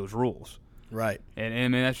break those rules. Right. And I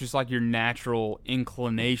mean, that's just like your natural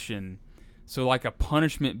inclination. So like a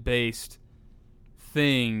punishment-based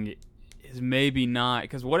thing is maybe not,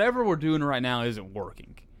 because whatever we're doing right now isn't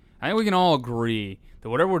working. I think we can all agree that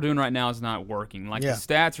whatever we're doing right now is not working. Like the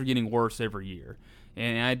stats are getting worse every year.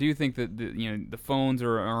 And I do think that the phones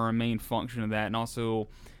are a main function of that, and also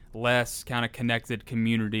less kind of connected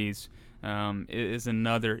communities is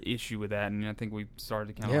another issue with that. And I think we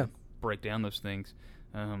started to kind of break down those things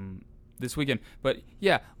this weekend. But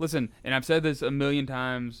yeah, listen, and I've said this a million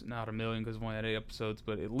times, not a million because we've only had 8 episodes,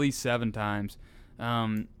 but at least 7 times.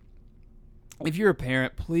 If you're a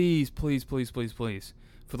parent, please, please, please, please, please,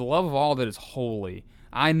 for the love of all that is holy,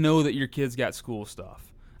 I know that your kids got school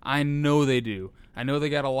stuff. I know they do. I know they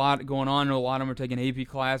got a lot going on. I know a lot of them are taking AP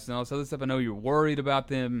classes and all this other stuff. I know you're worried about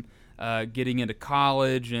them getting into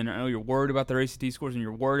college, and I know you're worried about their ACT scores, and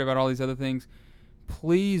you're worried about all these other things.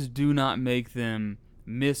 Please do not make them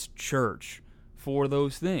miss church for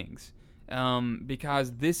those things,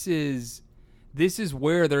 because this is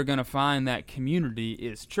where they're going to find that community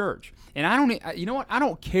is church. And I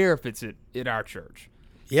don't care if it's at our church.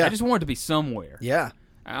 I just want it to be somewhere.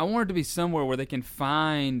 I want it to be somewhere where they can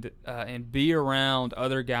find and be around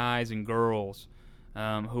other guys and girls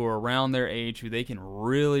who are around their age, who they can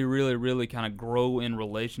really, really, really kind of grow in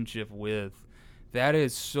relationship with. That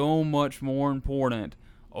is so much more important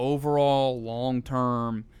overall, long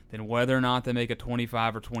term, than whether or not they make a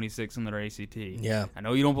 25 or 26 on their ACT. Yeah. I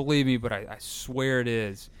know you don't believe me, but I swear it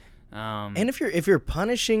is. And if you're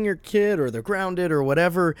punishing your kid or they're grounded or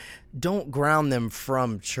whatever, don't ground them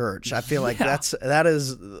from church. I feel like that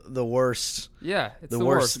is the worst. Yeah, it's the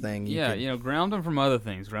worst thing. Ground them from other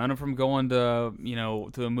things. Ground them from going to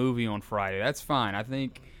to a movie on Friday. That's fine. I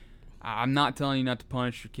think I'm not telling you not to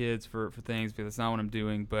punish your kids for things, because that's not what I'm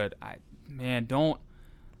doing. But don't.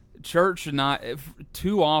 Church should not.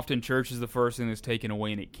 Too often, church is the first thing that's taken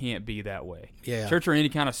away, and it can't be that way. Yeah. Church or any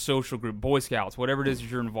kind of social group, Boy Scouts, whatever it is that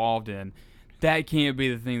you're involved in, that can't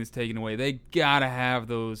be the thing that's taken away. They gotta have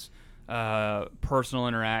those personal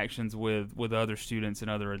interactions with other students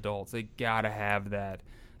and other adults. They gotta have that,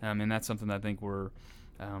 and that's something that I think we're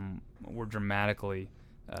dramatically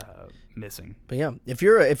missing. But yeah, if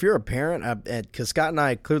you're a parent, because Scott and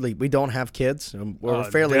I clearly we don't have kids, we're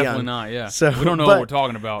fairly definitely young. Not, yeah. So we don't know what we're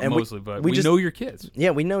talking about mostly, but we just know your kids.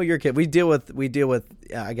 Yeah, we know your kid. We deal with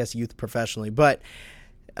I guess youth professionally, but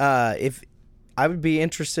if I would be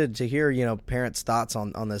interested to hear parents' thoughts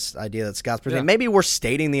on this idea that Scott's presenting. Maybe we're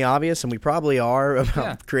stating the obvious, and we probably are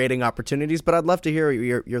about creating opportunities. But I'd love to hear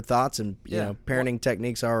your thoughts and parenting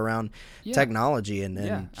techniques are around technology and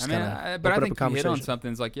just but I think you hit on something.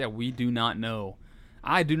 It's like we do not know.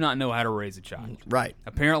 I do not know how to raise a child. Right.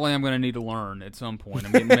 Apparently, I'm going to need to learn at some point.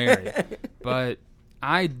 I'm getting married, but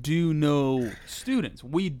I do know students.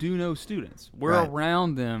 We do know students. We're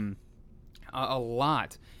around them a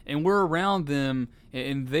lot. And we're around them,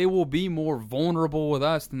 and they will be more vulnerable with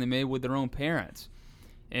us than they may with their own parents.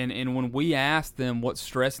 And when we ask them what's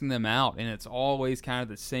stressing them out, and it's always kind of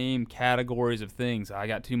the same categories of things, I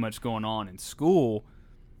got too much going on in school,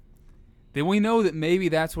 then we know that maybe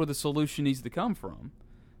that's where the solution needs to come from.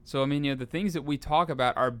 So, the things that we talk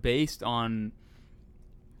about are based on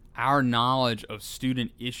our knowledge of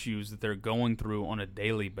student issues that they're going through on a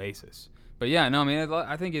daily basis. But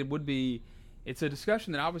I think it would be... It's a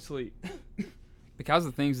discussion that obviously, because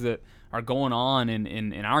of the things that are going on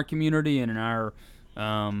in our community and in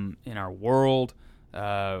our world,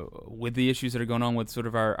 with the issues that are going on with sort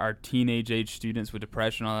of our teenage age students with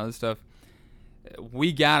depression and all that other stuff,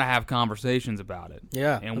 we got to have conversations about it.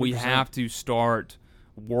 Yeah, and we have to start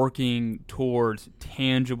working towards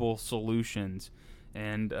tangible solutions,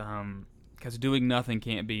 and because doing nothing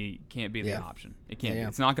can't be the option. It can't.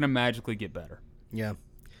 It's not going to magically get better. Yeah.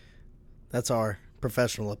 That's our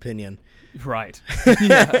professional opinion. Right.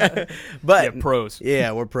 But pros.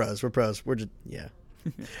 Yeah, we're pros. We're just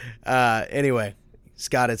anyway,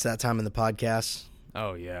 Scott, it's that time in the podcast.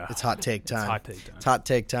 Oh yeah. It's hot take time. It's hot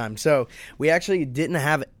take time. So we actually didn't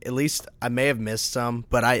have, at least I may have missed some,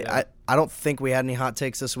 but I don't think we had any hot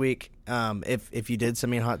takes this week. If you did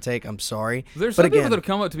send me a hot take, I'm sorry. There's some people that have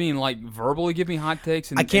come up to me and verbally give me hot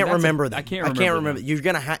takes. And, I can't remember them. I can't remember. You're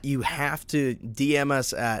gonna you have to DM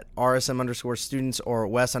us at RSM_students or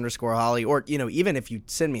Wes_Holly, or even if you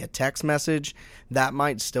send me a text message, that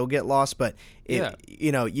might still get lost. But you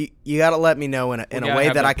got to let me know in a way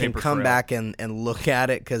that I can come back and look at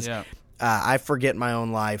it, because I forget my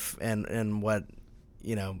own life and what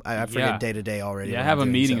I forget day to day already. Yeah, I have a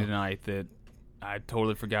meeting tonight that I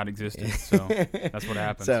totally forgot existed, so that's what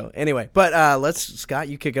happens. So anyway, but Scott,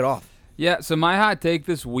 you kick it off. Yeah, so my hot take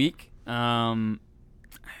this week, I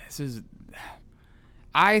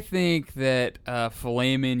think that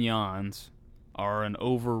filet mignons are an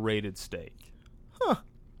overrated steak. Huh.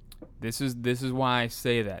 This is why I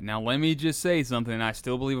say that. Now let me just say something. I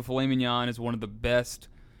still believe a filet mignon is one of the best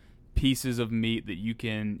pieces of meat that you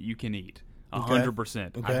can eat.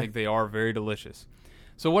 100%. Okay. I think they are very delicious.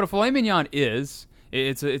 So what a filet mignon is,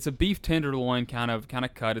 it's a beef tenderloin kind of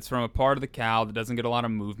cut. It's from a part of the cow that doesn't get a lot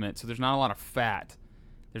of movement, so there's not a lot of fat.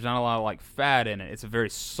 There's not a lot of fat in it. It's a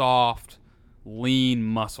very soft, lean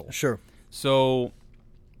muscle. Sure. So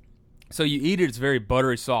you eat it, it's very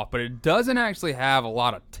buttery soft, but it doesn't actually have a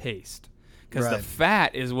lot of taste, because the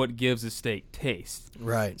fat is what gives the steak taste.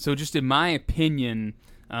 Right. So just in my opinion,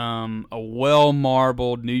 a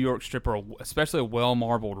well-marbled New York strip, or especially a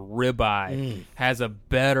well-marbled ribeye, has a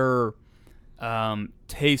better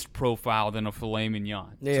taste profile than a filet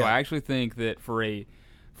mignon. Yeah. So I actually think that for a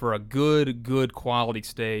good quality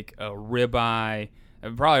steak, a ribeye,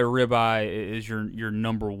 probably a ribeye is your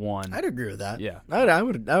number one. I'd agree with that. Yeah,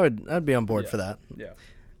 I'd be on board for that.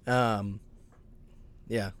 Yeah.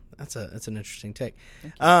 Yeah, that's an interesting take.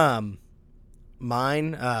 My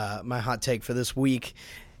hot take for this week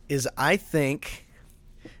is I think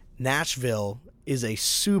Nashville is a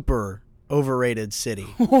super overrated city,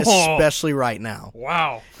 especially right now.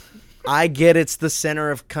 Wow. I get it's the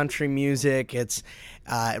center of country music. It's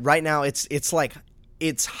right now it's like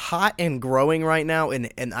it's hot and growing right now,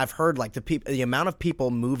 and I've heard like the amount of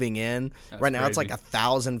people moving in right now. Crazy. It's like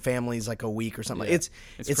 1,000 families like a week or something. Yeah,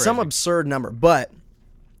 it's some absurd number, but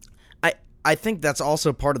I think that's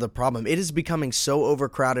also part of the problem. It is becoming so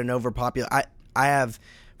overcrowded and overpopulated. I have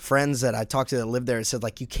friends that I talked to that live there that said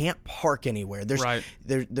like you can't park anywhere.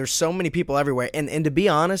 There's so many people everywhere, and to be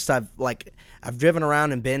honest, I've driven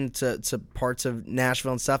around and been to parts of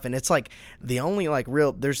Nashville and stuff, and it's like the only like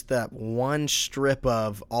real there's that one strip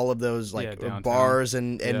of all of those like bars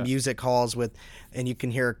and music halls and you can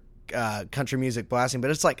hear country music blasting, but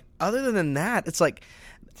it's like other than that, it's like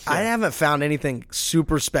I haven't found anything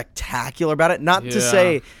super spectacular about it. Not to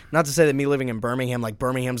say that me living in Birmingham, like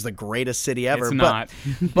Birmingham's the greatest city ever. It's not.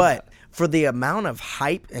 But for the amount of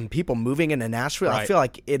hype and people moving into Nashville, right. I feel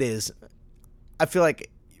like it is. I feel like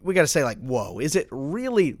we got to say like, whoa, is it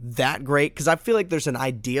really that great? Because I feel like there's an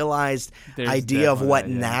idealized idea of what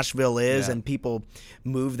Nashville is, and people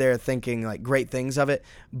move there thinking like great things of it.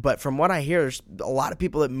 But from what I hear, there's a lot of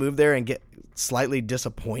people that move there and get slightly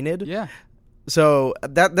disappointed. Yeah. So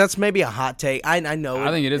that's maybe a hot take. I know.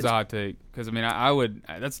 I think it is a hot take because I mean I would.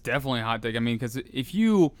 That's definitely a hot take. I mean because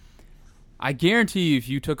I guarantee you if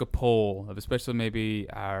you took a poll of especially maybe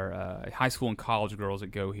our high school and college girls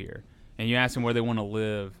that go here, and you ask them where they want to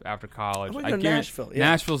live after college, I guarantee Nashville.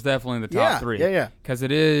 Yeah. Nashville's definitely in the top three. Yeah. Because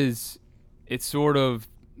it's sort of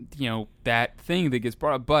that thing that gets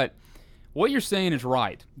brought up, but. What you're saying is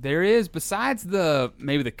right. There is, besides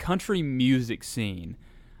maybe the country music scene,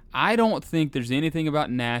 I don't think there's anything about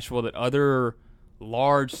Nashville that other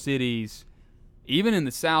large cities, even in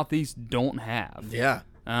the Southeast, don't have. Yeah.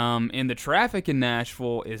 And the traffic in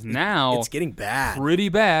Nashville is now it's getting bad. Pretty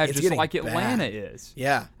bad, just like Atlanta is.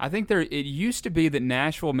 Yeah. I think it used to be that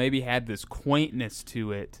Nashville maybe had this quaintness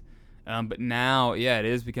to it, but now, it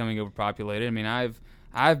is becoming overpopulated. I mean,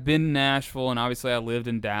 I've been in Nashville, and obviously I lived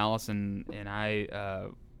in Dallas, and I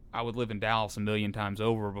would live in Dallas a million times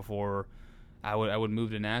over before I would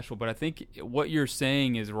move to Nashville. But I think what you're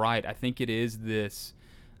saying is right. I think it is this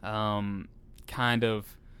kind of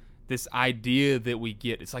this idea that we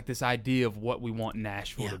get. It's like this idea of what we want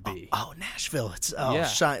Nashville to be. Oh, Nashville! It's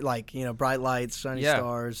shine, like bright lights, shiny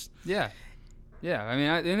stars. Yeah. Yeah, I mean,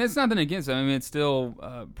 and it's nothing against it. I mean, it's still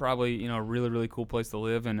probably a really really cool place to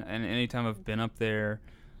live, and anytime I've been up there,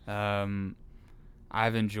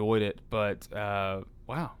 I've enjoyed it. But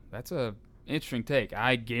wow, that's a interesting take.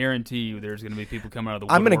 I guarantee you, there's going to be people coming out of the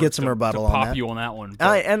woodwork. I'm going to get some rebuttal to pop on that. you on that one.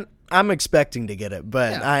 And I'm expecting to get it,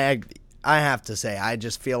 but I have to say, I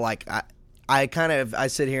just feel like I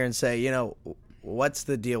sit here and say, what's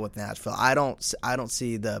the deal with Nashville? I don't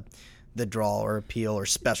see the draw or appeal or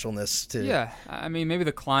specialness to. Yeah, I mean, maybe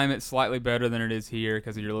the climate's slightly better than it is here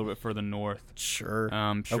because you're a little bit further north. Sure.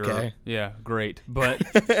 Sure. Okay. Yeah, great. But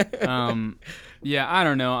I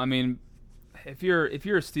don't know. I mean, if you're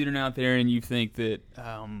a student out there and you think that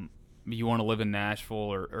you want to live in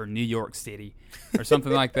Nashville or New York City or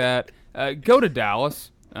something like that, go to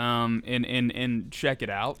Dallas and check it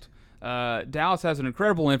out. Dallas has an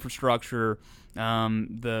incredible infrastructure.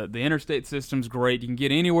 The interstate system's great. You can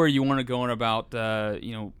get anywhere you want to go in about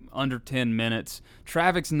under 10 minutes.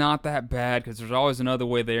 Traffic's not that bad because there's always another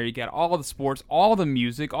way there. You got all the sports, all the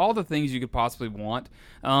music, all the things you could possibly want.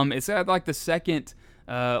 It's at like the second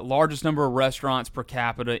largest number of restaurants per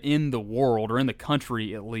capita in the world, or in the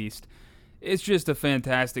country at least. It's just a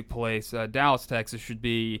fantastic place. Dallas, Texas should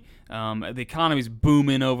be. The economy's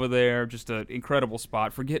booming over there. Just an incredible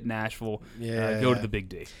spot. Forget Nashville. Go to the Big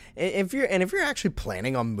D. If you're actually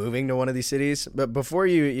planning on moving to one of these cities, but before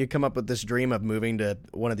you come up with this dream of moving to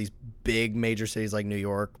one of these big major cities like New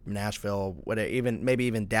York, Nashville, whatever, maybe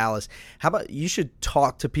even Dallas, how about you should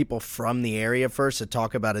talk to people from the area first to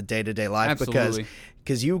talk about a day-to-day life. Absolutely.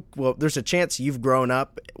 Because there's a chance you've grown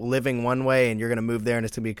up living one way and you're going to move there and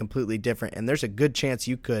it's going to be completely different. And there's a good chance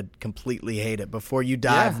you could completely hate it before you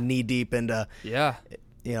dive knee deep into. Yeah.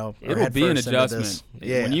 It'll be an adjustment.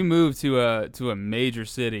 When you move to a major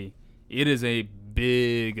city, it is a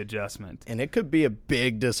big adjustment. And it could be a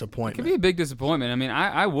big disappointment. It could be a big disappointment. I mean,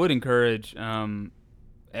 I would encourage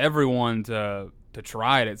everyone to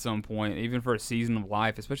try it at some point, even for a season of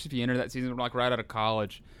life, especially if you enter that season like right out of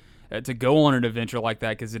college. To go on an adventure like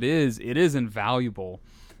that, because it is invaluable.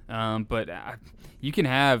 But you can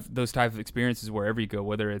have those type of experiences wherever you go,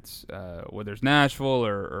 whether it's Nashville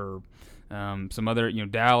or some other,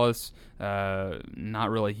 Dallas, not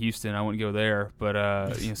really Houston. I wouldn't go there,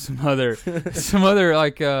 but some other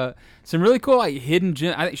some really cool like hidden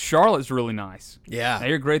gems. I think Charlotte's really nice. Yeah, I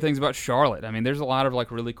hear great things about Charlotte. I mean, there's a lot of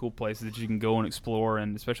like really cool places that you can go and explore,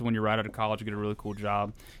 and especially when you're right out of college, you get a really cool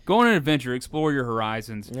job. Go on an adventure, explore your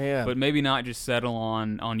horizons. Yeah, but maybe not just settle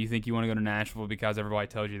on you think you want to go to Nashville because everybody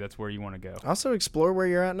tells you that's where you want to go. Also, explore where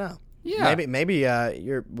you're at now. Yeah, maybe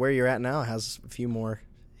where you're at now has a few more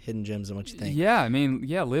hidden gems than what you think. Yeah, I mean,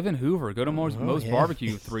 live in Hoover. Go to Moe's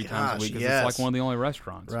Barbecue 3 times a week because it's like one of the only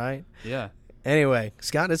restaurants. Right. Yeah. Anyway,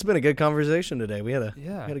 Scott, it's been a good conversation today. We had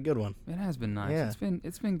a good one. It has been nice. Yeah.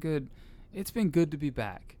 It's been good. It's been good to be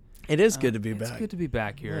back. It is good to be back. It's good to be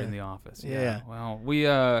back here in the office. Yeah. Well, we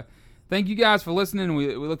thank you guys for listening.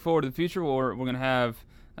 We look forward to the future. We're going to have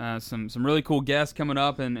some really cool guests coming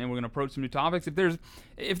up, and we're going to approach some new topics.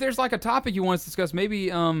 If there's like a topic you want us to discuss, maybe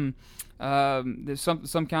there's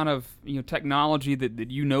some kind of technology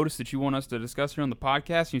that you notice that you want us to discuss here on the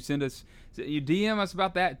podcast, you DM us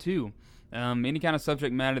about that too. Any kind of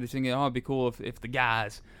subject matter that you think, it'd be cool if the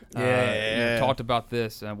guys talked about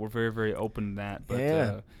this. We're very, very open to that.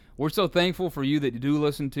 But we're so thankful for you that you do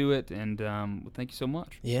listen to it, and thank you so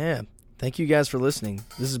much. Yeah. Thank you guys for listening.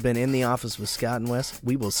 This has been In the Office with Scott and Wes.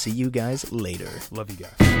 We will see you guys later. Love you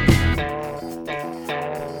guys.